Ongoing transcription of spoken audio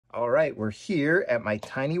All right, we're here at my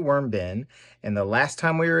tiny worm bin, and the last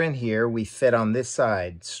time we were in here, we fed on this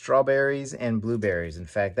side, strawberries and blueberries. In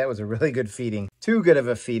fact, that was a really good feeding. Too good of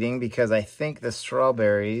a feeding because I think the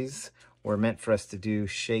strawberries were meant for us to do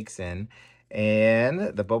shakes in,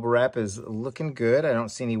 and the bubble wrap is looking good. I don't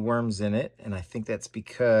see any worms in it, and I think that's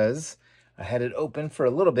because I had it open for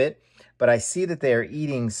a little bit, but I see that they are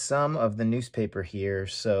eating some of the newspaper here,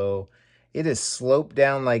 so it is sloped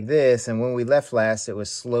down like this, and when we left last, it was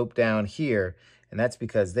sloped down here, and that's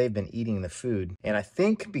because they've been eating the food. And I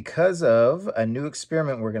think because of a new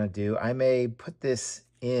experiment we're gonna do, I may put this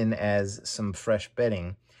in as some fresh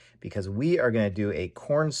bedding, because we are gonna do a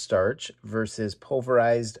cornstarch versus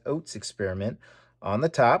pulverized oats experiment on the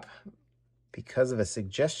top because of a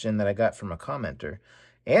suggestion that I got from a commenter.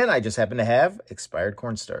 And I just happen to have expired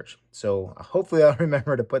cornstarch. So hopefully I'll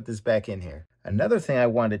remember to put this back in here. Another thing I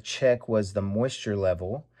wanted to check was the moisture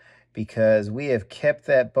level, because we have kept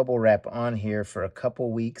that bubble wrap on here for a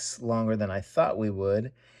couple weeks longer than I thought we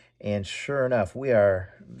would. And sure enough, we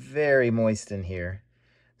are very moist in here.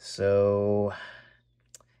 So,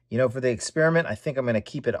 you know, for the experiment, I think I'm going to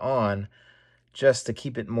keep it on just to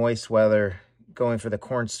keep it moist while they're going for the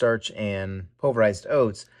cornstarch and pulverized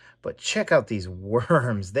oats. But check out these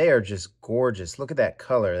worms. They are just gorgeous. Look at that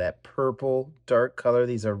color, that purple, dark color.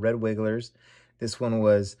 These are red wigglers. This one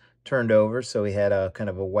was turned over, so he had a kind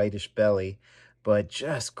of a whitish belly. But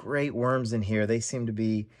just great worms in here. They seem to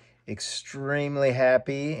be extremely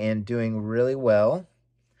happy and doing really well.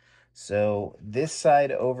 So this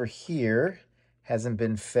side over here hasn't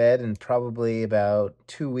been fed in probably about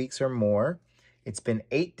 2 weeks or more. It's been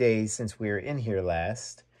 8 days since we were in here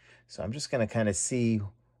last. So I'm just going to kind of see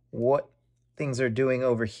what things are doing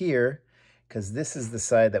over here, because this is the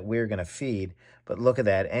side that we're going to feed. But look at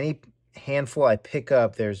that. Any handful I pick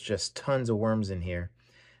up, there's just tons of worms in here.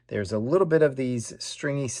 There's a little bit of these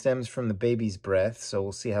stringy stems from the baby's breath, so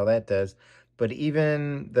we'll see how that does. But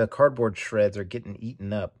even the cardboard shreds are getting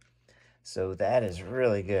eaten up. So that is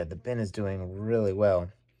really good. The bin is doing really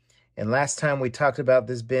well. And last time we talked about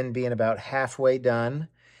this bin being about halfway done.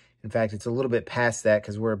 In fact, it's a little bit past that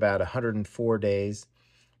because we're about 104 days.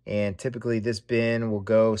 And typically this bin will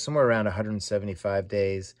go somewhere around 175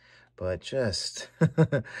 days. But just,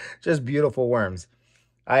 just beautiful worms.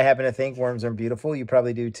 I happen to think worms are beautiful. You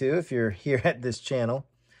probably do too if you're here at this channel.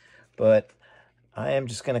 But I am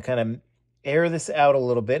just going to kind of air this out a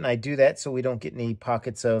little bit. And I do that so we don't get any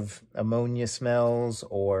pockets of ammonia smells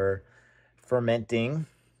or fermenting.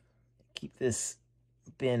 Keep this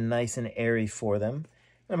bin nice and airy for them.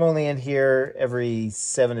 I'm only in here every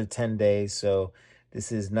 7 to 10 days, so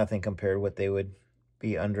this is nothing compared to what they would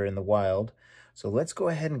be under in the wild. So let's go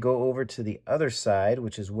ahead and go over to the other side,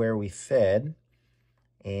 which is where we fed,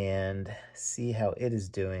 and see how it is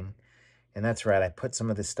doing. And that's right, I put some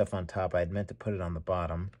of this stuff on top. I had meant to put it on the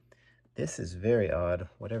bottom. This is very odd,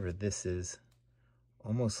 whatever this is.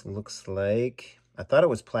 Almost looks like, I thought it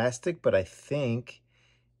was plastic, but I think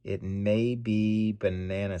it may be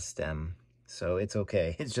banana stem, so it's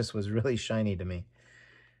okay. It just was really shiny to me.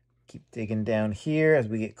 Keep digging down here as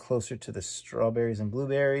we get closer to the strawberries and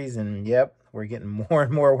blueberries, and yep, we're getting more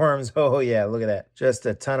and more worms. Oh yeah, look at that. Just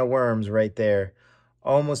a ton of worms right there.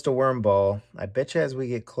 Almost a worm ball. I bet you as we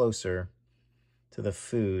get closer to the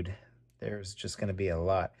food, there's just gonna be a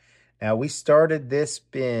lot. Now, we started this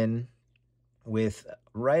bin with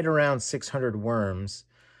right around 600 worms.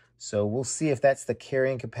 So we'll see if that's the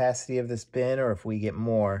carrying capacity of this bin or if we get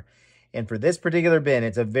more. And for this particular bin,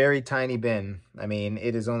 it's a very tiny bin. I mean,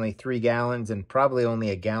 it is only 3 gallons and probably only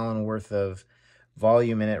a gallon worth of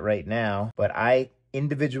volume in it right now. But I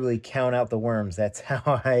individually count out the worms. That's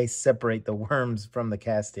how I separate the worms from the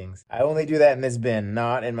castings. I only do that in this bin,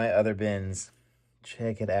 not in my other bins.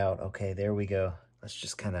 Check it out. Okay, there we go. Let's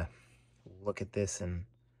just kind of look at this and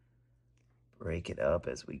break it up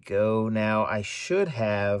as we go. Now, I should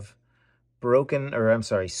have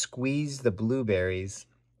squeezed the blueberries,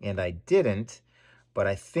 and I didn't, but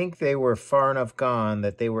I think they were far enough gone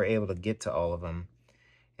that they were able to get to all of them.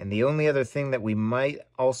 And the only other thing that we might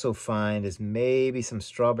also find is maybe some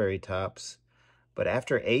strawberry tops. But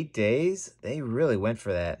after 8 days, they really went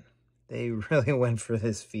for that. They really went for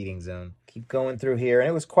this feeding zone. Keep going through here, and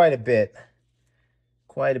it was quite a bit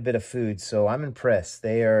of food, so I'm impressed.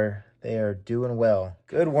 They are doing well.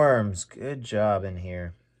 Good worms, good job in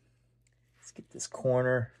here. Let's get this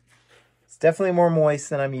corner. It's definitely more moist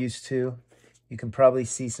than I'm used to. You can probably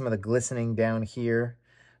see some of the glistening down here,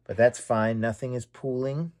 but that's fine. Nothing is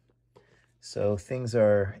pooling, so things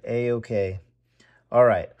are a-okay. All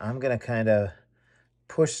right, I'm gonna kind of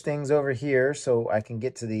push things over here so I can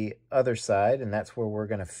get to the other side, and that's where we're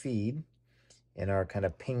gonna feed. in our kind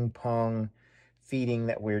of ping-pong feeding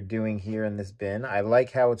that we're doing here in this bin. I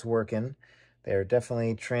like how it's working. They're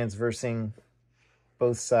definitely transversing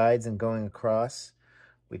both sides and going across.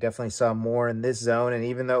 We definitely saw more in this zone, and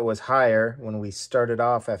even though it was higher when we started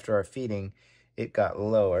off after our feeding, it got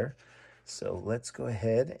lower. So let's go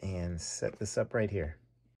ahead and set this up right here.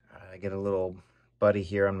 I get a little buddy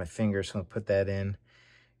here on my finger, so I'm gonna put that in.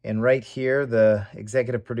 And right here, the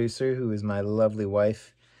executive producer, who is my lovely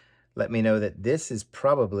wife, let me know that this is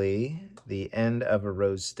probably the end of a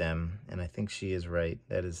rose stem. And I think she is right.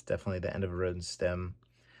 That is definitely the end of a rose stem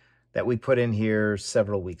that we put in here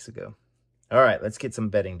several weeks ago. All right, let's get some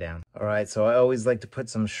bedding down. All right, so I always like to put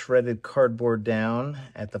some shredded cardboard down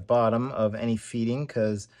at the bottom of any feeding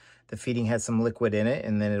because the feeding has some liquid in it,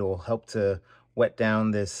 and then it will help to wet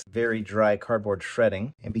down this very dry cardboard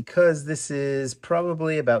shredding. And because this is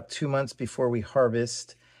probably about 2 months before we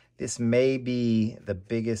harvest, this may be the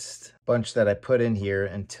biggest bunch that I put in here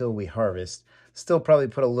until we harvest. Still probably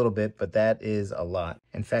put a little bit, but that is a lot.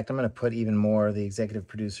 In fact, I'm gonna put even more. The executive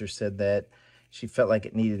producer said that she felt like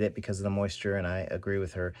it needed it because of the moisture, and I agree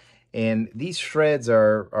with her. And these shreds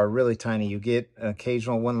are really tiny. You get an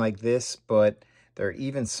occasional one like this, but they're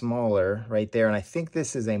even smaller right there. And I think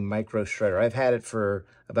this is a micro shredder. I've had it for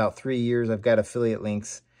about 3 years. I've got affiliate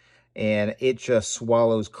links, and it just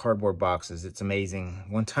swallows cardboard boxes. It's amazing.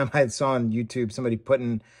 One time I saw on YouTube somebody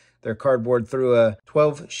putting their cardboard through a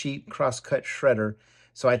 12-sheet cross-cut shredder.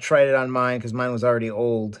 So I tried it on mine because mine was already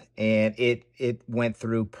old, and it went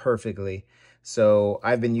through perfectly. So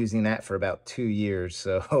I've been using that for about 2 years.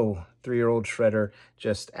 So 3-year-old shredder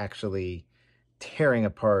just actually tearing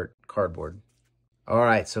apart cardboard. All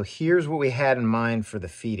right, so here's what we had in mind for the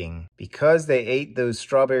feeding. Because they ate those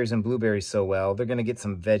strawberries and blueberries so well, they're gonna get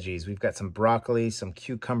some veggies. We've got some broccoli, some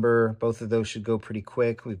cucumber. Both of those should go pretty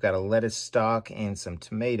quick. We've got a lettuce stalk and some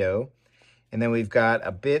tomato. And then we've got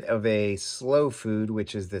a bit of a slow food,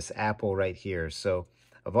 which is this apple right here. So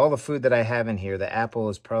of all the food that I have in here, the apple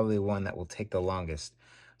is probably one that will take the longest.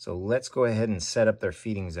 So let's go ahead and set up their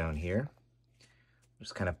feeding zone here.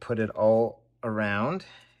 Just kind of put it all around,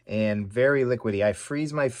 and very liquidy. I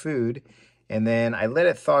freeze my food and then I let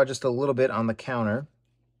it thaw just a little bit on the counter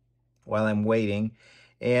while I'm waiting.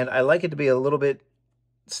 And I like it to be a little bit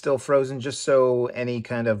still frozen just so any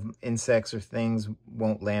kind of insects or things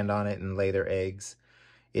won't land on it and lay their eggs.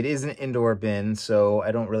 It is an indoor bin, so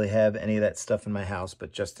I don't really have any of that stuff in my house,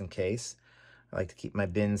 but just in case. I like to keep my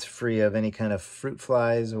bins free of any kind of fruit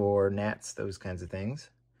flies or gnats, those kinds of things.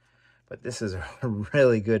 But this is a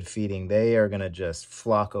really good feeding. They are gonna just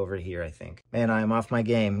flock over here, I think. Man, I am off my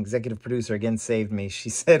game. Executive producer again saved me. She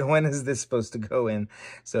said, when is this supposed to go in?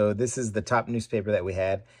 So this is the top newspaper that we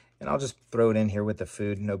had. And I'll just throw it in here with the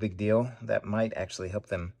food, no big deal. That might actually help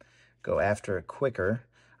them go after it quicker.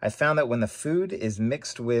 I found that when the food is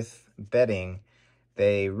mixed with bedding,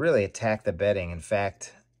 they really attack the bedding. In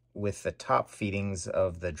fact, with the top feedings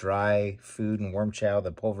of the dry food and worm chow,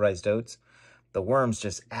 the pulverized oats, the worms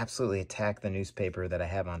just absolutely attack the newspaper that I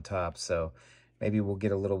have on top. So maybe we'll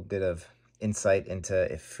get a little bit of insight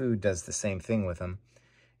into if food does the same thing with them.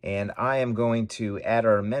 And I am going to add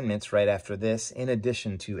our amendments right after this, in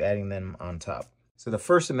addition to adding them on top. So the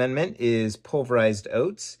first amendment is pulverized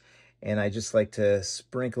oats, and I just like to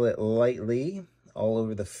sprinkle it lightly all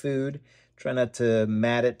over the food. Try not to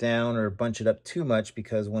mat it down or bunch it up too much,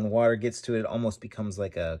 because when water gets to it, it almost becomes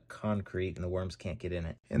like a concrete and the worms can't get in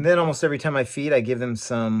it. And then almost every time I feed, I give them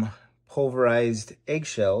some pulverized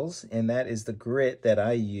eggshells, and that is the grit that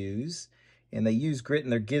I use. And they use grit in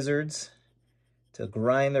their gizzards to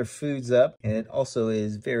grind their foods up, and it also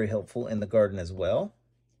is very helpful in the garden as well.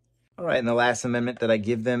 All right, and the last amendment that I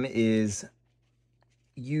give them is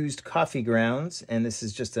used coffee grounds, and this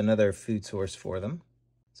is just another food source for them.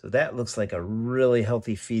 So that looks like a really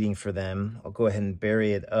healthy feeding for them. I'll go ahead and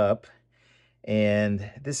bury it up. And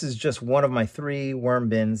this is just one of my 3 worm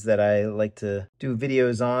bins that I like to do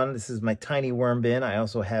videos on. This is my tiny worm bin. I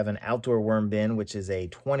also have an outdoor worm bin, which is a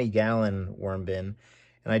 20-gallon worm bin.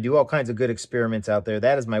 And I do all kinds of good experiments out there.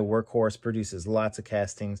 That is my workhorse, produces lots of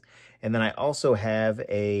castings. And then I also have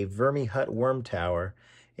a Vermihut worm tower.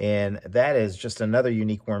 And that is just another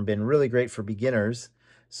unique worm bin, really great for beginners.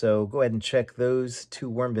 So go ahead and check those 2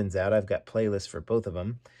 worm bins out. I've got playlists for both of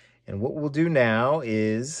them. And what we'll do now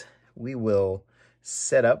is we will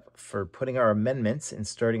set up for putting our amendments and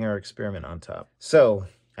starting our experiment on top. So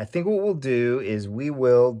I think what we'll do is we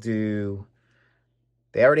will do,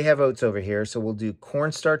 they already have oats over here, so we'll do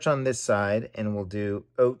cornstarch on this side and we'll do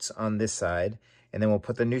oats on this side. And then we'll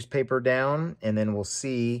put the newspaper down and then we'll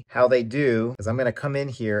see how they do. Because I'm gonna come in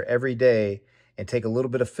here every day and take a little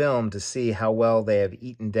bit of film to see how well they have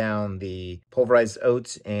eaten down the pulverized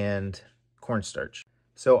oats and cornstarch.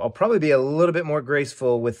 So I'll probably be a little bit more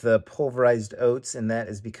graceful with the pulverized oats, and that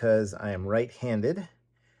is because I am right-handed.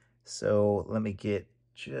 So let me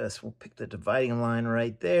we'll pick the dividing line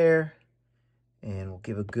right there, and we'll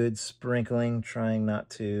give a good sprinkling, trying not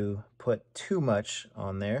to put too much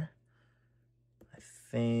on there. I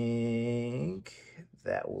think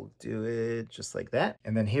that will do it just like that.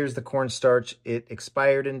 And then here's the cornstarch. It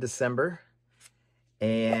expired in December,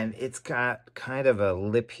 and it's got kind of a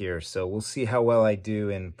lip here, so we'll see how well I do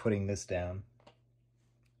in putting this down.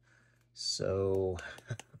 So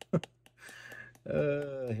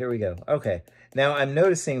here we go. Okay, now I'm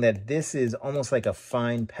noticing that this is almost like a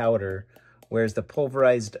fine powder, whereas the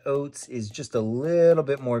pulverized oats is just a little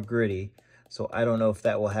bit more gritty. So I don't know if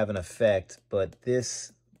that will have an effect, but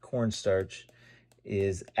this cornstarch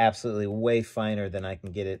is absolutely way finer than I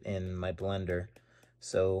can get it in my blender.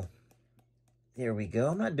 So here we go.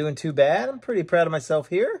 I'm not doing too bad. I'm pretty proud of myself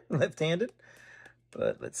here, left-handed.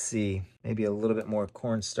 But let's see, maybe a little bit more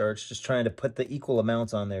cornstarch, just trying to put the equal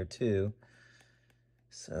amounts on there too.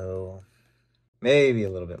 So maybe a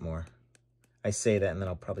little bit more. I say that and then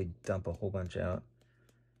I'll probably dump a whole bunch out.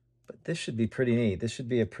 But this should be pretty neat. This should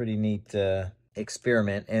be a pretty neat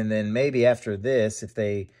experiment. And then maybe after this, if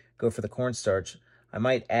they go for the cornstarch, I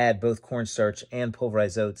might add both cornstarch and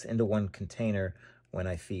pulverized oats into one container when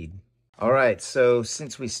I feed. All right, so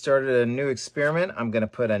since we started a new experiment, I'm gonna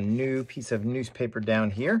put a new piece of newspaper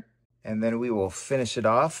down here, and then we will finish it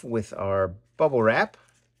off with our bubble wrap.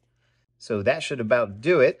 So that should about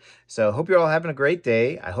do it. So hope you're all having a great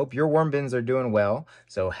day. I hope your worm bins are doing well.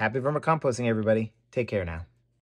 So happy vermicomposting, everybody. Take care now.